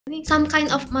Some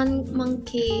kind of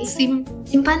monkey.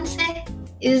 Simpanse.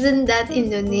 Isn't that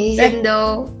Indonesian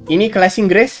though? Ini kelas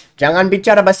Inggris, jangan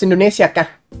bicara bahasa Indonesia kah?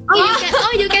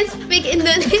 You can speak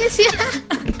Indonesia.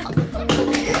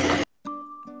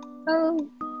 Oh.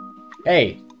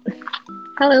 Hey.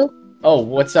 Hello. Oh,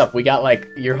 what's up? We got like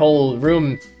your whole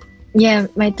room. Yeah,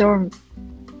 my dorm.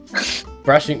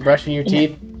 Brushing your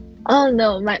teeth. Oh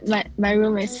no, my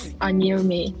room is near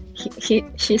me.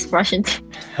 She's brushing.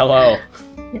 Hello.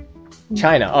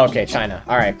 China. Oh, okay, China.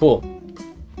 All right, cool.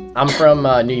 I'm from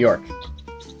New York.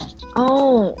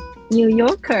 Oh, New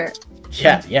Yorker.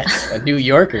 Yeah, yes, a New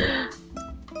Yorker.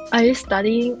 Are you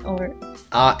studying or?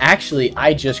 Actually,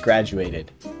 I just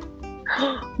graduated.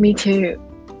 Me too.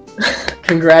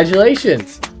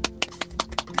 Congratulations.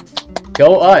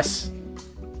 Go us.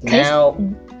 Now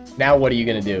what are you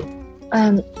gonna do?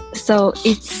 So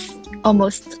it's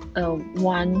almost 1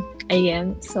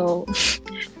 a.m. So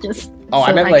just. Oh, so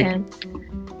I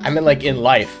meant like in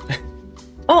life.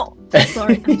 Oh,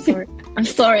 I'm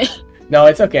sorry. No,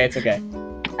 it's okay. It's okay.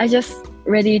 I just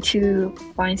ready to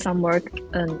find some work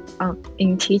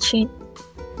in teaching.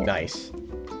 Yeah. Nice.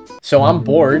 So I'm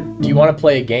bored. Do you want to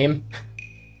play a game?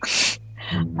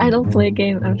 I don't play a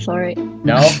game. I'm sorry.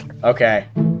 No? Okay.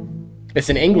 It's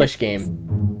an English game.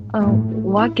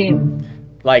 What game?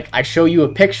 Like, I show you a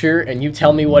picture and you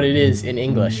tell me what it is in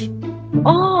English.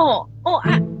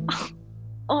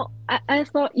 I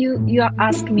thought you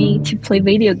asked me to play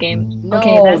video game. No,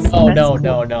 okay, that's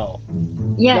no.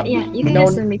 Yeah, you can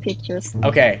just send me pictures.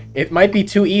 Okay, it might be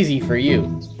too easy for you.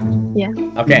 Yeah.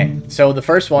 Okay, so the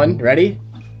first one, ready?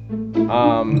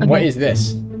 Okay. What is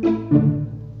this?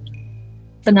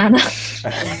 Banana.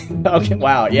 Okay,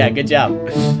 wow, yeah, good job.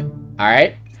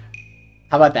 Alright.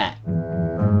 How about that?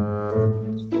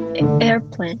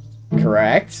 Airplane.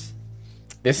 Correct.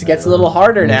 This gets a little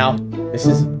harder now. This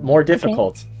is more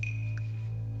difficult. Okay.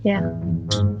 Yeah.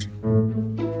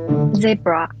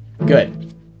 Zebra. Good.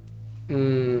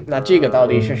 那这个到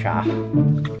底是啥？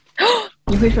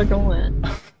你会说中文？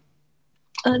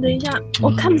等一下，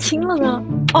我看不清了呢。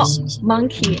哦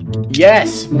，monkey。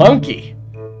 Yes, monkey.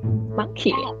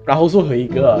 Monkey。然后最后一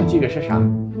个，这个是啥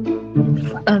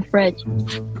？Fridge。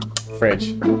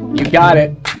Fridge. You got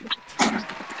it.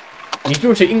 你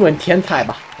就是英文天才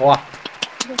吧？哇，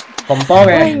很棒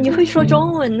哎！对，你会说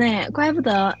中文呢，怪不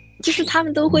得。就是他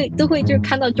们都会就是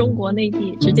看到中国内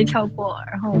地直接跳过，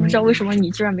然后我不知道为什么你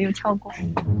居然没有跳过。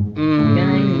原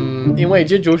来因为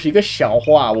这就是一个笑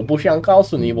话，我不想告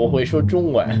诉你我会说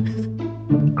中文。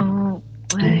哦，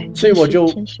哎，所以我就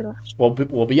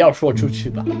我不要说出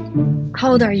去吧。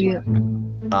How old are you?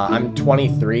 I'm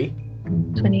 23.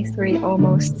 23,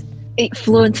 almost.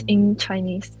 Fluent in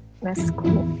Chinese. That's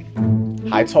cool.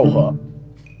 还凑合。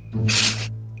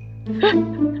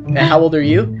And how old are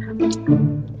you?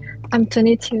 I'm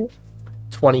 22.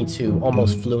 22,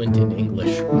 almost fluent in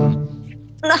English.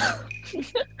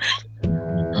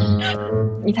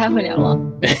 你太会聊了。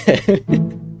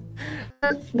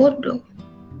Bodoh.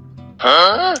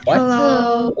 Huh? What?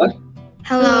 Hello. What?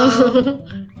 Hello.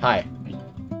 Hi.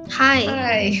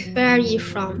 Hi. Where are you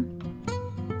from?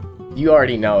 You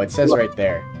already know. It says right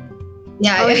there.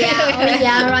 Yeah.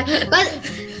 Yeah, right. But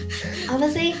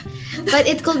honestly, but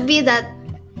it could be that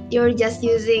you're just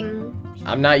using.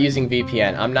 I'm not using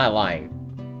VPN. I'm not lying.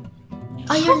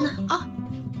 Oh, you're not.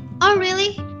 Oh,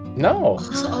 really? No.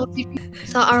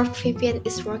 So our VPN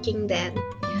is working then.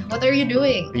 What are you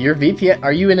doing? Your VPN?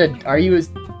 Are you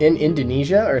in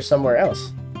Indonesia or somewhere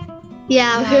else?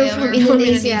 Yeah, we're from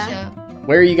Indonesia.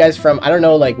 Where are you guys from? I don't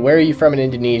know. Like, where are you from in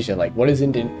Indonesia? Like, what is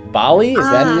Bali? Is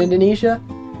that in Indonesia?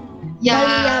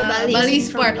 Yeah, Bali. Bali's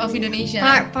part of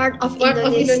Indonesia. Part of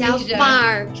Indonesia.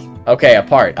 Part. Okay, a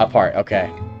part.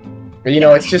 Okay. You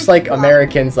know, it's just like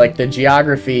Americans. Like the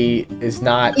geography is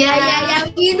not. Yeah.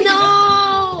 We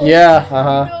know. Yeah.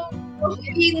 Uh-huh.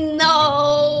 We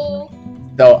know.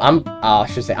 Though I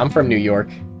should say I'm from New York,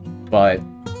 but.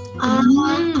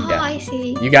 Yeah. I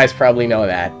see. You guys probably know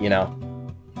that, you know.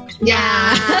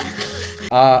 Yeah.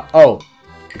 Oh.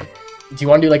 Do you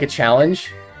want to do like a challenge?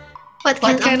 What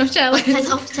kind of challenge? What kind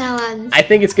of challenge? I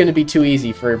think it's gonna be too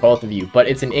easy for both of you, but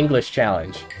it's an English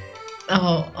challenge.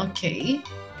 Oh, okay.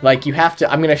 Like you have to.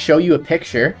 I'm gonna show you a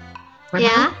picture.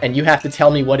 Yeah. And you have to tell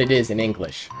me what it is in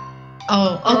English.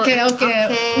 Oh, okay.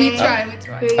 We try.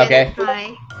 Okay.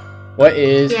 Try. What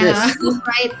is this?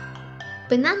 Right.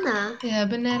 Banana. Yeah,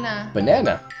 banana.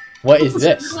 Banana. What is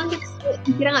this?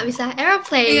 Kira nggak bisa.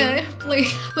 Airplane. Yeah, airplane.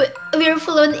 We're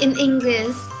fluent in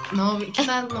English. No, we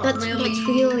cannot. Not really.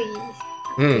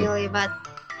 Really, but.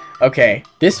 Okay,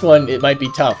 this one it might be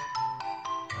tough.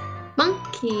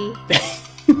 Monkey.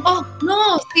 Oh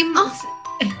no!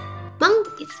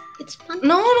 It's monkey.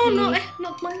 No.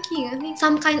 Not monkey. I think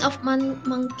Some kind of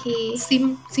monkey.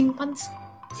 Simpanse.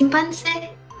 Chimpanzee.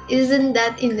 Isn't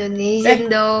that Indonesian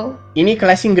though? Ini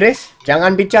kelas Inggris,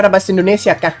 jangan bicara bahasa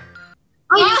Indonesia kah?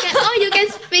 You can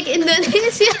speak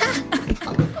Indonesia.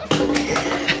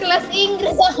 Kelas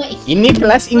Inggris sama Ini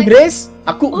kelas Inggris,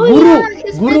 aku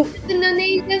guru.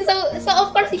 Indonesian, so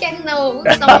of course you can know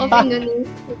some of Indonesian.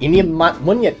 Ini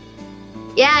monyet.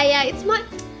 Yeah, it's my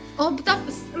Oh,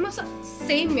 tapi masa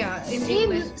same ya in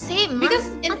English? same. Because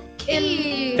in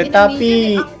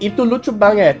Tetapi itu lucu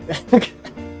banget.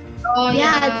 Oh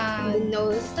Yeah, the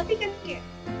nose. Tapi kan kayak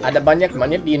Ada banyak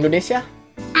monyet di Indonesia?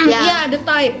 Yeah, the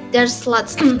type. there's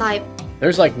lots of type.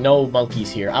 There's like no monkeys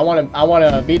here. I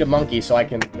wanna be the monkey so I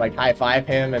can like high five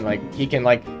him and like he can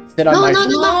like sit on my No,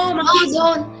 monkeys.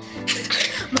 don't.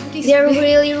 Monkeys. They're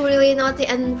really, really naughty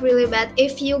and really bad.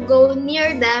 If you go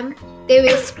near them, they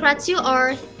will scratch you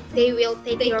or they will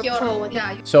take your phone.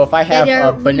 Yeah. So if I have They're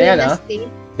a banana, really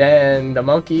nasty. then the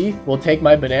monkey will take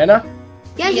my banana.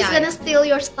 Yeah, he's Yeah. gonna steal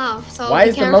your stuff. So Why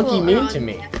be is the monkey careful mean around. to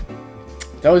me?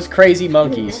 Those crazy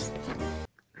monkeys.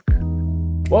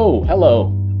 Whoa,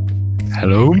 hello.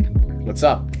 Hello? What's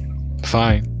up?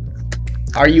 Fine.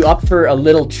 Are you up for a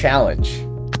little challenge?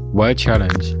 What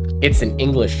challenge? It's an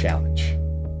English challenge.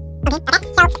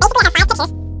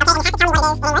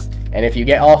 And if you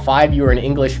get all 5, you are an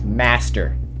English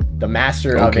master. The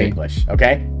master of Okay. English,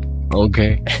 okay?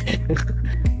 Okay.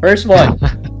 First one.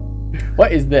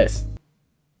 What is this?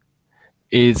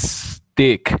 It's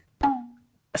stick.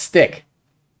 A stick.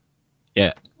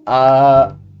 Yeah.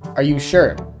 Are you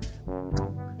sure?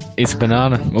 It's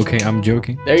banana. Okay, I'm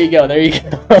joking. There you go, there you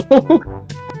go.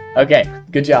 Okay,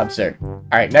 good job, sir.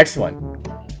 Alright, next one.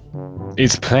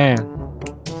 It's plan.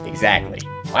 Exactly.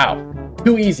 Wow.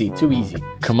 Too easy, too easy.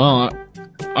 Come on.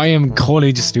 I am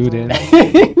college student.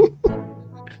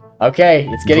 Okay,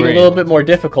 it's getting Great. a little bit more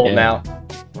difficult Yeah. now.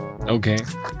 Okay.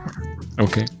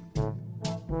 Okay.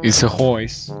 It's a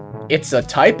horse. It's a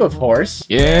type of horse.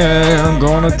 Yeah, I'm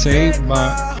gonna take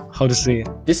my... How to say it?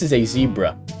 This is a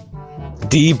zebra.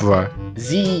 Zebra.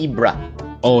 Zebra.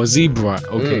 Oh, zebra.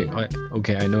 Okay.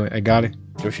 Okay, I know it. I got it.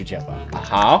 就是这样吧。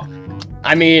好。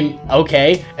I mean,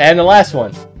 okay. And the last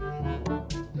one.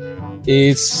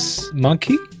 It's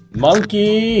monkey?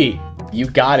 Monkey. You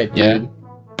got it, Yeah. dude.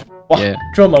 哇 Yeah.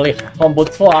 这么厉害，很不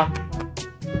错啊。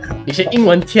你是英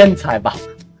文天才吧？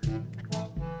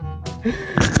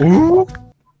 Ooh.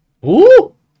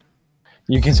 Ooh.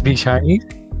 You can speak Chinese?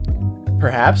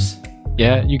 Perhaps.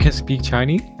 Yeah, you can speak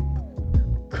Chinese?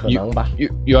 可能吧。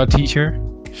 You are a teacher?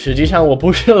 实际上我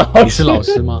不是老师。你是老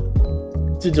师吗？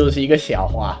这就是一个笑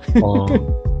话。哦。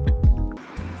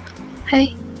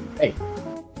Hey. Hey.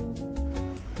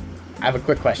 I have a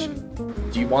quick question.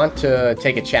 Do you want to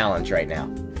take a challenge right now?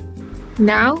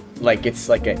 Now? Like it's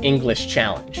like an English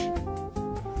challenge.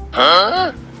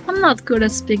 I'm not good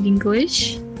at speaking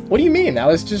English. What do you mean? That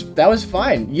was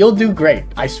fine. You'll do great,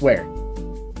 I swear.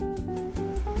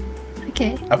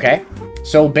 Okay. Okay.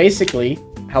 So basically,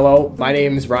 hello, my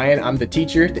name is Ryan. I'm the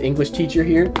teacher, the English teacher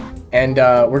here, and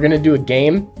we're gonna do a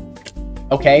game.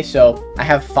 Okay, so I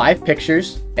have 5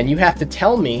 pictures, and you have to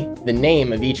tell me the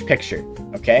name of each picture.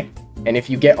 Okay? And if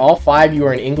you get all 5, you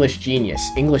are an English genius,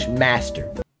 English master.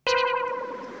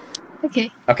 Okay.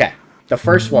 Okay. The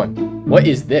first one. What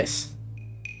is this?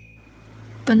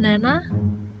 Banana.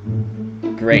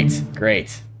 Great,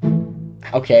 great.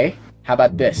 Okay. How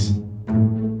about this?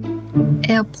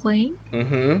 Airplane.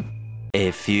 Mm-hmm.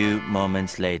 A few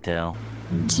moments later.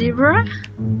 Zebra.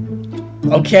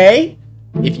 Okay.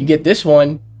 If you get this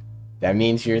one, that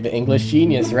means you're the English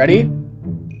genius. Ready?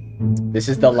 This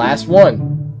is the last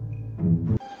one.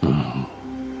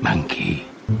 Monkey.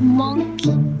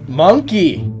 Monkey.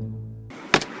 Monkey.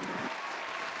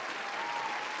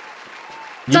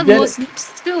 You That did was it.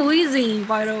 too easy,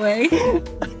 by the way.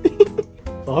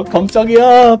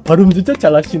 깜짝이야. 발음 진짜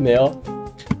잘하시네요.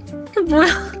 뭐야?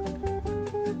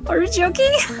 Are you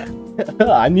joking?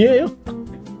 아니에요.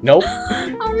 Nope.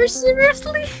 Are you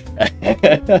seriously?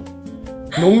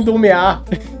 농담이야.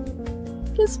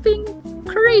 You speak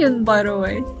Korean, by the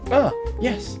way. Ah,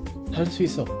 yes. 할 수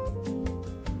있어.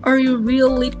 Are you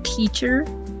really teacher?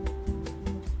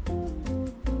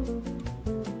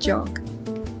 Joke.